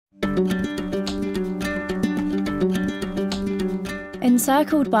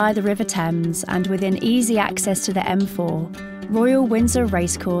Encircled by the River Thames and within easy access to the M4, Royal Windsor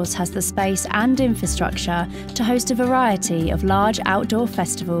Racecourse has the space and infrastructure to host a variety of large outdoor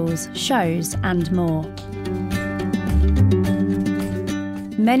festivals, shows and more.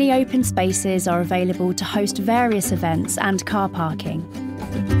 Many open spaces are available to host various events and car parking.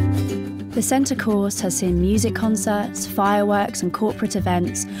 The centre course has seen music concerts, fireworks and corporate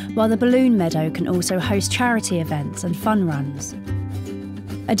events, while the balloon meadow can also host charity events and fun runs.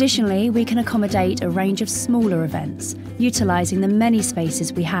 Additionally, we can accommodate a range of smaller events, utilising the many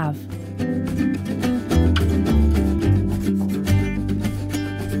spaces we have.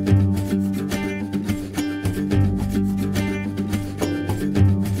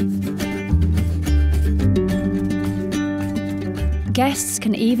 Guests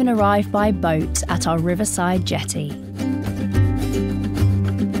can even arrive by boat at our riverside jetty.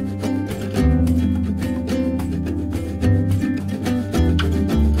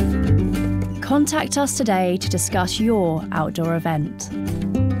 Contact us today to discuss your outdoor event.